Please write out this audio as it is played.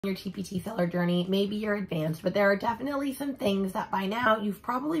your TPT seller journey. Maybe you're advanced, but there are definitely some things that by now you've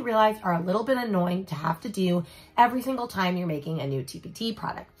probably realized are a little bit annoying to have to do every single time you're making a new TPT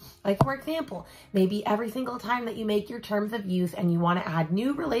product. Like, for example, maybe every single time that you make your terms of use and you want to add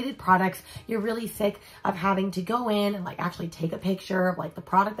new related products, you're really sick of having to go in and like actually take a picture of like the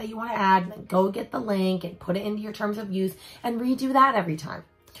product that you want to add and then go get the link and put it into your terms of use and redo that every time.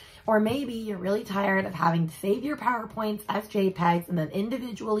 Or maybe you're really tired of having to save your PowerPoints as JPEGs and then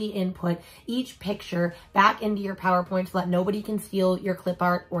individually input each picture back into your PowerPoint so that nobody can steal your clip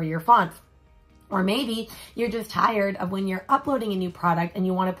art or your fonts. Or maybe you're just tired of when you're uploading a new product and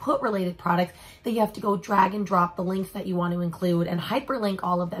you want to put related products that you have to go drag and drop the links that you want to include and hyperlink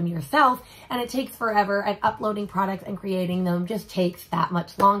all of them yourself, and it takes forever, and uploading products and creating them just takes that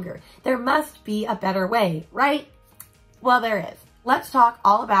much longer. There must be a better way, right? Well, there is. Let's talk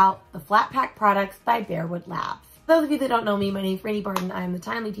all about the Flatpack products by Bearwood Labs. For those of you that don't know me, my name is Brittany Barton. I am the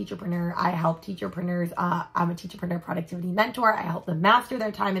timely teacherpreneur. I help teacherpreneurs. I'm a teacherpreneur productivity mentor. I help them master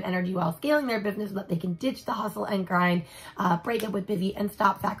their time and energy while scaling their business so that they can ditch the hustle and grind, break up with busy, and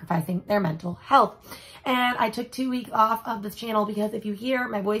stop sacrificing their mental health. And I took 2 weeks off of this channel because if you hear,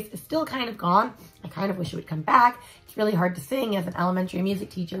 my voice is still kind of gone. I kind of wish it would come back. It's really hard to sing as an elementary music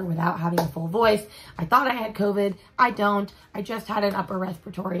teacher without having a full voice. I thought I had COVID. I don't. I just had an upper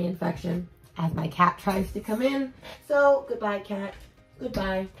respiratory infection as my cat tries to come in. So goodbye, cat.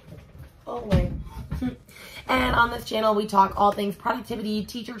 Goodbye. Oh, wait. And on this channel, we talk all things productivity,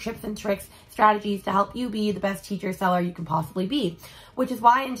 teacher tips and tricks, strategies to help you be the best teacher seller you can possibly be. Which is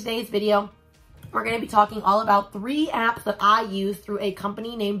why in today's video, we're going to be talking all about 3 apps that I use through a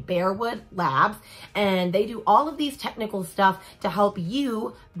company named Bearwood Labs, and they do all of these technical stuff to help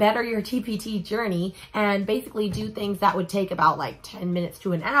you better your TPT journey and basically do things that would take about like 10 minutes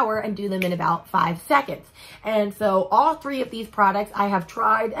to an hour and do them in about 5 seconds. And so all 3 of these products I have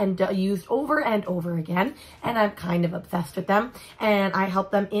tried and used over and over again, and I'm kind of obsessed with them, and I help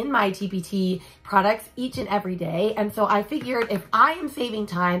them in my TPT products each and every day. And so I figured if I am saving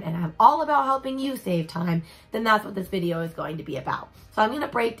time and I'm all about helping you save time, then that's what this video is going to be about. So I'm going to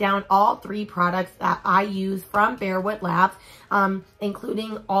break down all 3 products that I use from Bearwood Labs,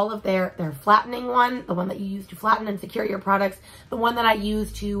 including all of their flattening one, the one that you use to flatten and secure your products, the one that I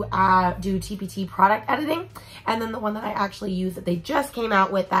use to do TPT product editing, and then the one that I actually use that they just came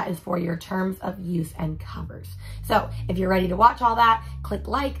out with that is for your terms of use and covers. So if you're ready to watch all that, click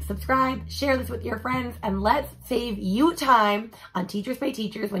like, subscribe, share this with your friends, and let's save you time on Teachers Pay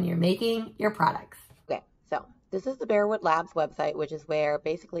Teachers when you're making your products. Okay, so this is the Bearwood Labs website, which is where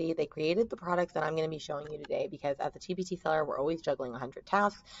basically they created the products that I'm going to be showing you today, because as a TPT seller, we're always juggling 100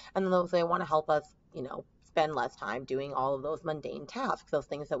 tasks, and then they want to help us, spend less time doing all of those mundane tasks, those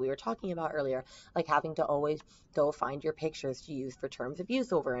things that we were talking about earlier, like having to always go find your pictures to use for terms of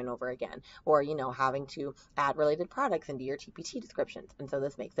use over and over again, or, having to add related products into your TPT descriptions. And so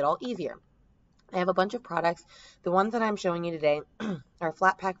this makes it all easier. I have a bunch of products. The ones that I'm showing you today are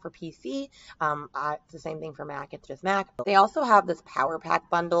Flatpack for PC. It's the same thing for Mac. It's just Mac. They also have this Power Pack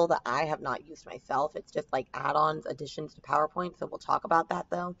bundle that I have not used myself. It's just like add-ons, additions to PowerPoint. So we'll talk about that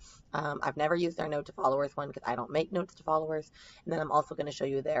though. I've never used their Note to Followers one because I don't make notes to followers. And then I'm also going to show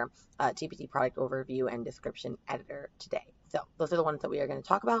you their TPT product overview and description editor today. So those are the ones that we are going to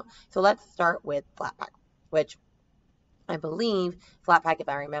talk about. So let's start with Flatpack, which I believe Flatpack, if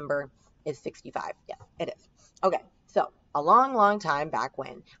I remember, is 65. Yes, it is. Okay, so a long time back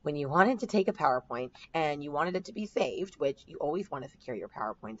when you wanted to take a PowerPoint and you wanted it to be saved, which you always want to secure your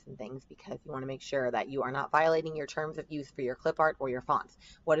PowerPoints and things because you want to make sure that you are not violating your terms of use for your clip art or your fonts.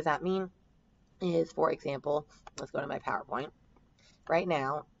 What does that mean? Is, for example, let's go to my PowerPoint. Right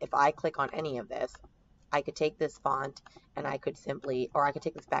now, if I click on any of this, I could take this font and I could simply, or I could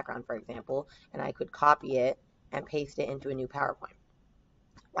take this background, for example, and I could copy it and paste it into a new PowerPoint.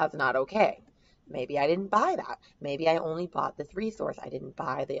 That's not okay. Maybe I didn't buy that. Maybe I only bought this resource. I didn't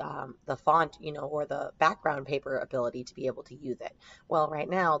buy the font, or the background paper ability to be able to use it. Well, right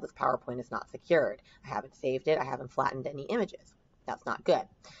now, this PowerPoint is not secured. I haven't saved it. I haven't flattened any images. That's not good.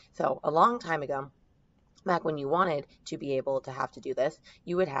 So a long time ago, back when you wanted to be able to have to do this,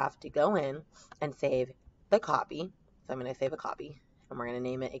 you would have to go in and save the copy. So I'm going to save a copy, and we're going to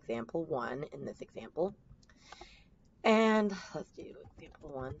name it example 1 in this example. And let's do example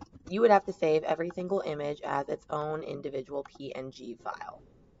 1. You would have to save every single image as its own individual PNG file.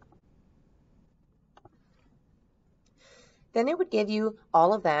 Then it would give you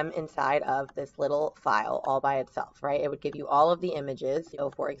all of them inside of this little file all by itself, right? It would give you all of the images.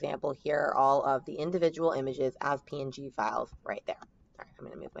 So for example, here are all of the individual images as PNG files right there. sorry, I'm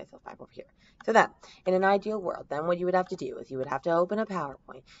going to move myself back over here. So then, in an ideal world, then what you would have to do is you would have to open a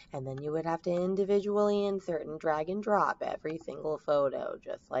PowerPoint, and then you would have to individually insert and drag and drop every single photo,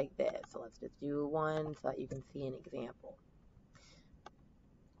 just like this. So let's just do one so that you can see an example.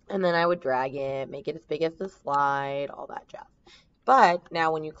 And then I would drag it, make it as big as the slide, all that jazz. But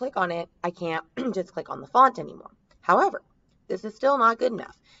now when you click on it, I can't just click on the font anymore. However, this is still not good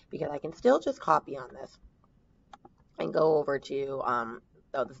enough because I can still just copy on this and go over to,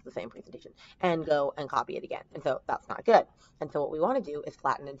 oh, this is the same presentation, and go and copy it again. And so that's not good. And so what we want to do is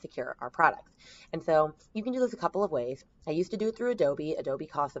flatten and secure our products. And so you can do this a couple of ways. I used to do it through Adobe. Adobe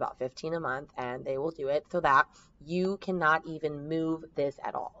costs about $15 a month, and they will do it so that you cannot even move this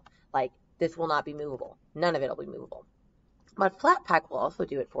at all. Like, this will not be movable. None of it will be movable. But Flatpack will also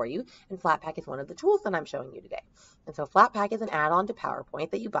do it for you, and Flatpack is one of the tools that I'm showing you today. And so Flatpack is an add-on to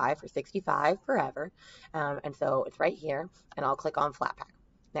PowerPoint that you buy for $65 forever, and so it's right here, and I'll click on Flatpack.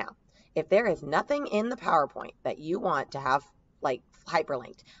 Now, if there is nothing in the PowerPoint that you want to have like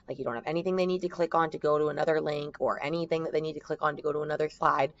hyperlinked, like you don't have anything they need to click on to go to another link, or anything that they need to click on to go to another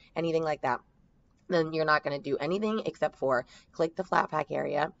slide, anything like that, then you're not going to do anything except for click the Flatpack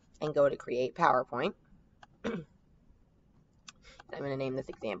area and go to Create PowerPoint. I'm going to name this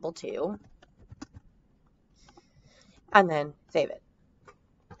example 2, and then save it.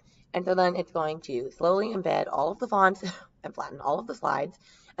 And so then it's going to slowly embed all of the fonts and flatten all of the slides,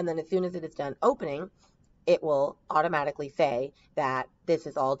 and then as soon as it is done opening, it will automatically say that this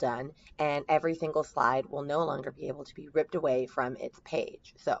is all done, and every single slide will no longer be able to be ripped away from its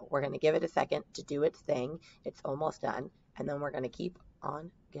page. So we're going to give it a second to do its thing. It's almost done, and then we're going to keep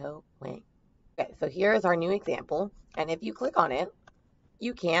on going. Okay, so here is our new example, and if you click on it,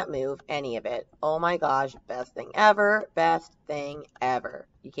 you can't move any of it. Oh my gosh, best thing ever, best thing ever.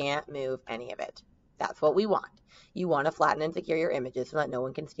 You can't move any of it. That's what we want. You want to flatten and secure your images so that no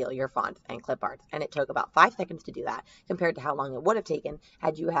one can steal your fonts and clip arts. And it took about 5 seconds to do that compared to how long it would have taken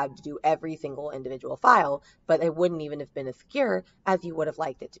had you had to do every single individual file, but it wouldn't even have been as secure as you would have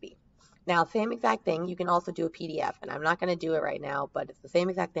liked it to be. Now, same exact thing, you can also do a PDF, and I'm not going to do it right now, but it's the same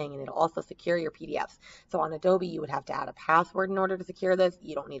exact thing, and it'll also secure your PDFs. So on Adobe, you would have to add a password in order to secure this.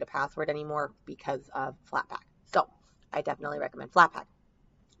 You don't need a password anymore because of Flatpack. So I definitely recommend Flatpack.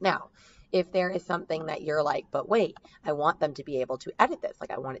 Now, if there is something that you're like, but wait, I want them to be able to edit this.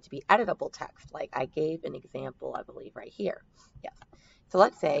 Like, I want it to be editable text. Like I gave an example, I believe, right here. Yes. So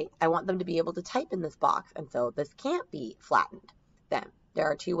let's say I want them to be able to type in this box, and so this can't be flattened. Then there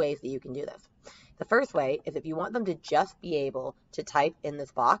are 2 ways that you can do this. The first way is if you want them to just be able to type in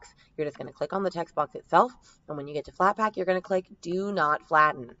this box, you're just going to click on the text box itself, and when you get to Flatpack, you're going to click Do Not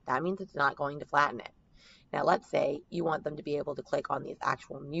Flatten. That means it's not going to flatten it. Now let's say you want them to be able to click on these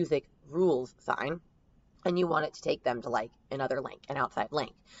actual music rules sign, and you want it to take them to like another link, an outside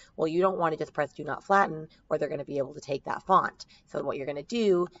link. Well, you don't want to just press Do Not Flatten, or they're going to be able to take that font. So what you're going to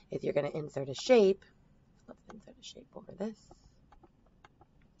do is you're going to insert a shape. Let's insert a shape over this.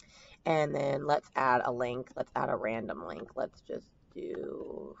 And then let's add a link. Let's add a random link. Let's just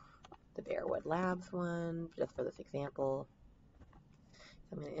do the Bearwood Labs one just for this example.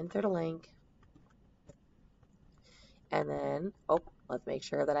 So I'm going to insert a link. And then, let's make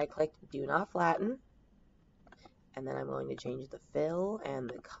sure that I clicked Do Not Flatten. And then I'm going to change the fill and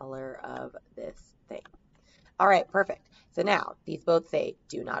the color of this thing. All right, perfect. So now these both say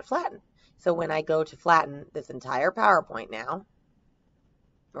Do Not Flatten. So when I go to flatten this entire PowerPoint now,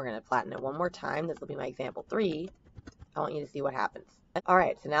 we're going to flatten it one more time. This will be my example 3. I want you to see what happens. All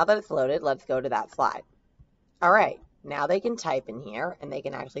right, so now that it's loaded, let's go to that slide. All right, now they can type in here, and they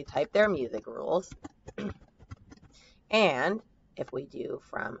can actually type their music rules. And if we do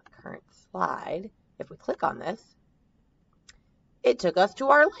from current slide, if we click on this, it took us to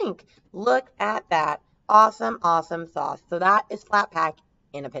our link. Look at that. Awesome, awesome sauce. So that is Flatpack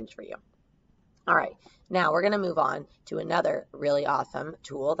in a pinch for you. All right, now we're going to move on to another really awesome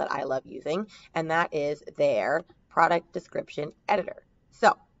tool that I love using, and that is their product description editor.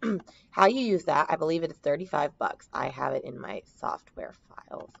 So how you use that, I believe it is $35. I have it in my software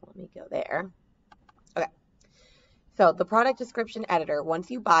file, so let me go there. Okay, so the product description editor, once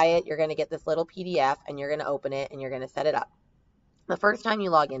you buy it, you're going to get this little PDF, and you're going to open it, and you're going to set it up. The first time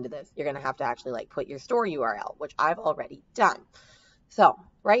you log into this, you're going to have to actually like put your store URL, which I've already done. So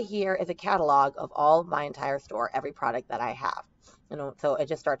right here is a catalog of all of my entire store, every product that I have. So it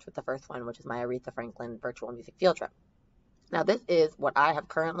just starts with the first one, which is my Aretha Franklin virtual music field trip. Now this is what I have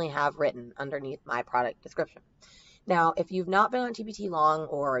currently have written underneath my product description. Now, if you've not been on TPT long,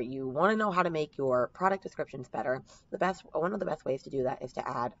 or you want to know how to make your product descriptions better, one of the best ways to do that is to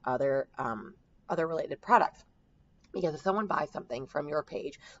add other related products. Because if someone buys something from your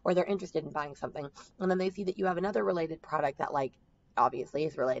page, or they're interested in buying something, and then they see that you have another related product that, like, obviously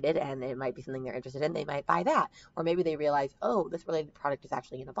is related and it might be something they're interested in, they might buy that. Or maybe they realize, oh, this related product is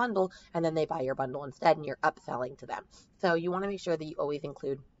actually in a bundle, and then they buy your bundle instead, and you're upselling to them. So you want to make sure that you always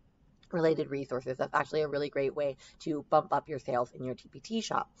include related resources. That's actually a really great way to bump up your sales in your TPT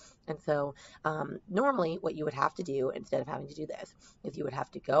shop. And so normally what you would have to do, instead of having to do this, is you would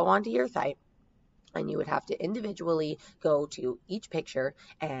have to go onto your site, and you would have to individually go to each picture,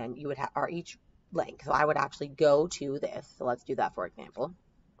 and you would have, or each link. So I would actually go to this. So let's do that, for example.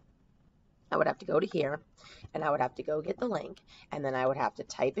 I would have to go to here, and I would have to go get the link, and then I would have to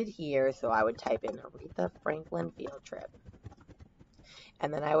type it here. So I would type in Aretha Franklin field trip,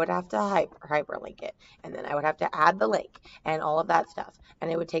 and then I would have to hyperlink it, and then I would have to add the link and all of that stuff.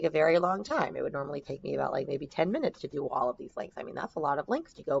 And it would take a very long time. It would normally take me about like maybe 10 minutes to do all of these links. I mean, that's a lot of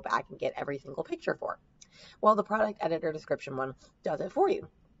links to go back and get every single picture for. Well, the product editor description one does it for you.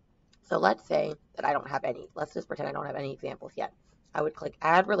 So let's say that I don't have any. Let's just pretend I don't have any examples yet. I would click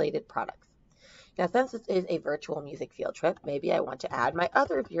add related products. Now, since this is a virtual music field trip, maybe I want to add my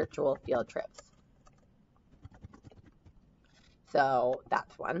other virtual field trips. So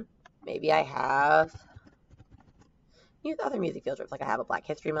that's one. Maybe I have other music field trips. Like I have a Black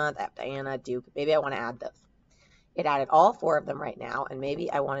History Month, I have Diana, Duke. Maybe I want to add those. It added all 4 of them right now, and maybe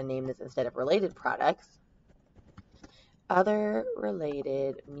I want to name this, instead of related products, other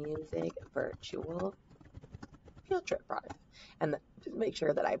related music virtual field trip products. And just make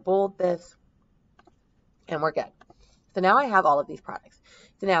sure that I bold this, and we're good. So now I have all of these products.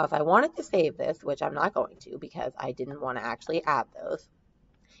 So now if I wanted to save this, which I'm not going to because I didn't want to actually add those,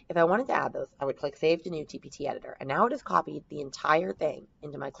 if I wanted to add those, I would click Save to New TPT Editor. And now it has copied the entire thing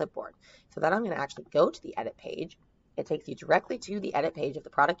into my clipboard. So then I'm going to actually go to the edit page. It takes you directly to the edit page of the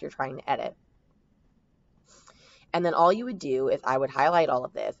product you're trying to edit. And then all you would do is I would highlight all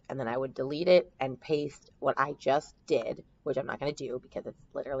of this, and then I would delete it and paste what I just did, which I'm not going to do because it's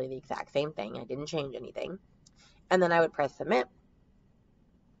literally the exact same thing. I didn't change anything. And then I would press Submit.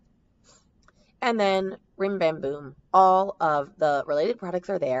 And then, rim bam boom, all of the related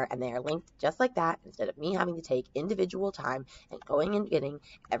products are there, and they are linked just like that, instead of me having to take individual time and going and getting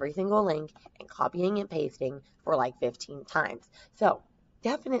every single link and copying and pasting for like 15 times. So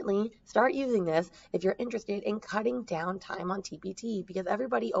definitely start using this if you're interested in cutting down time on TPT, because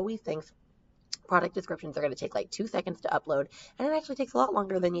everybody always thinks product descriptions are going to take like 2 seconds to upload, and it actually takes a lot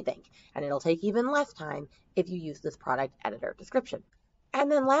longer than you think. And it'll take even less time if you use this product editor description. And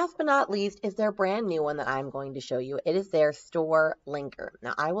then last but not least is their brand new one that I'm going to show you. It is their store linker.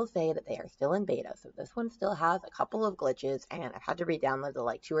 Now I will say that they are still in beta, so this one still has a couple of glitches, and I've had to re-download it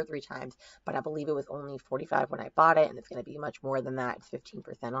like 2 or 3 times, but I believe it was only $45 when I bought it, and it's going to be much more than that. It's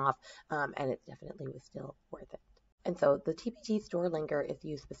 15% off, and it definitely was still worth it. And so the TPT store linker is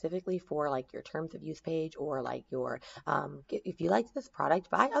used specifically for like your terms of use page, or like your, if you like this product,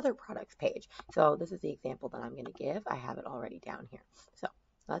 buy other products page. So this is the example that I'm going to give. I have it already down here. So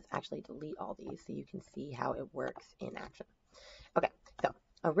let's actually delete all these so you can see how it works in action. Okay, so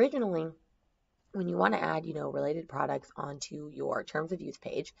originally, when you want to add, related products onto your terms of use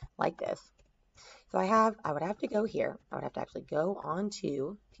page like this, so I would have to go here. I would have to actually go on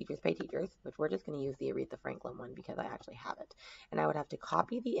to Teachers Pay Teachers, which we're just going to use the Aretha Franklin one because I actually have it. And I would have to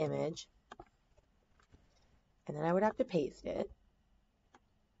copy the image, and then I would have to paste it.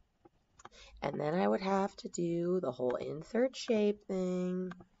 And then I would have to do the whole insert shape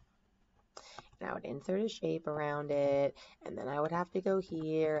thing. And I would insert a shape around it, and then I would have to go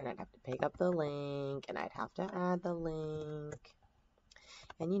here, and I'd have to pick up the link, and I'd have to add the link.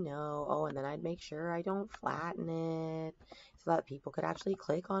 And and then I'd make sure I don't flatten it so that people could actually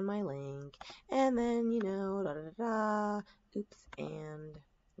click on my link. And then, oops, and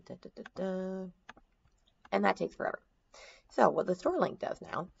and that takes forever. So what the store link does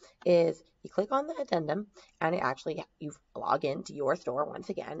now is you click on the addendum, and you log into your store once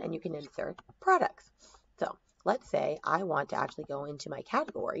again, and you can insert products. So let's say I want to actually go into my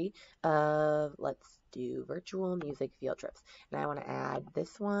category of, let's do virtual music field trips, and I want to add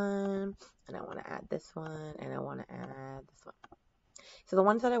this one, and I want to add this one, and I want to add this one. So the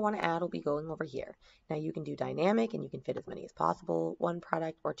ones that I want to add will be going over here. Now you can do dynamic, and you can fit as many as possible, 1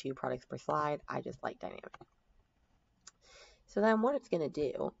 product or 2 products per slide. I just like dynamic. So then what it's going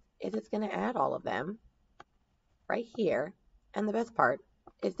to do is it's going to add all of them right here, and the best part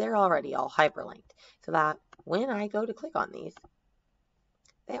is they're already all hyperlinked, so that when I go to click on these,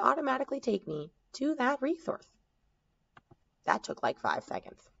 they automatically take me to that resource. That took like 5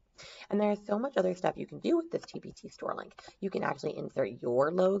 seconds. And there's so much other stuff you can do with this TPT store link. You can actually insert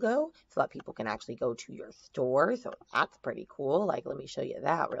your logo so that people can actually go to your store. So that's pretty cool. Like, let me show you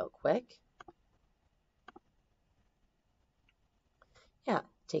that real quick. Yeah,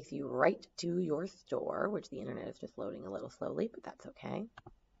 takes you right to your store, which the internet is just loading a little slowly, but that's okay.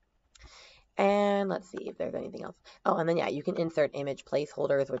 And let's see if there's anything else. Oh, and then yeah, you can insert image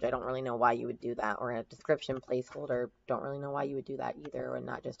placeholders, which I don't really know why you would do that, or a description placeholder. Don't really know why you would do that either, or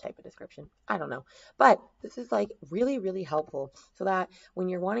not just type a description. I don't know. But this is like really, really helpful so that when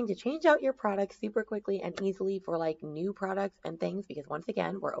you're wanting to change out your products super quickly and easily for like new products and things, because once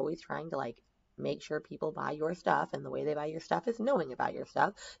again, we're always trying to like make sure people buy your stuff, and the way they buy your stuff is knowing about your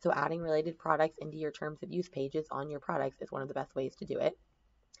stuff. So adding related products into your terms of use pages on your products is one of the best ways to do it.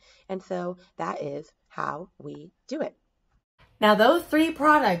 And so that is how we do it. Now those 3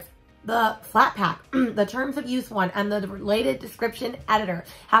 products, the Flatpack, the terms of use one, and the related description editor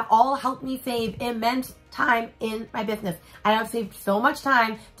have all helped me save immense time in my business. I have saved so much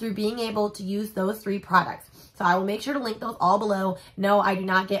time through being able to use those 3 products. So I will make sure to link those all below. No, I do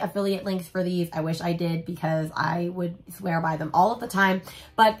not get affiliate links for these. I wish I did because I would swear by them all of the time.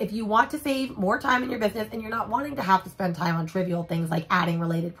 But if you want to save more time in your business and you're not wanting to have to spend time on trivial things like adding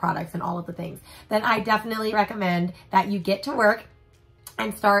related products and all of the things, then I definitely recommend that you get to work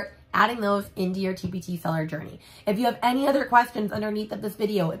and start adding those into your TPT seller journey. If you have any other questions underneath of this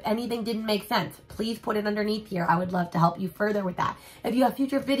video, if anything didn't make sense, please put it underneath here. I would love to help you further with that. If you have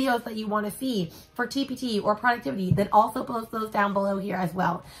future videos that you want to see for TPT or productivity, then also post those down below here as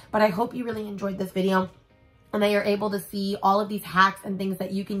well. But I hope you really enjoyed this video and that you're able to see all of these hacks and things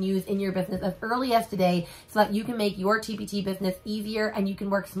that you can use in your business as early as today so that you can make your TPT business easier and you can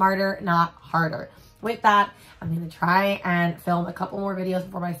work smarter, not harder. With that, I'm going to try and film a couple more videos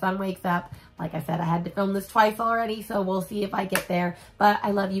before my son wakes up. Like I said, I had to film this twice already, so we'll see if I get there. But I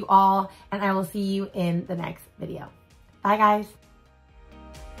love you all, and I will see you in the next video. Bye, guys.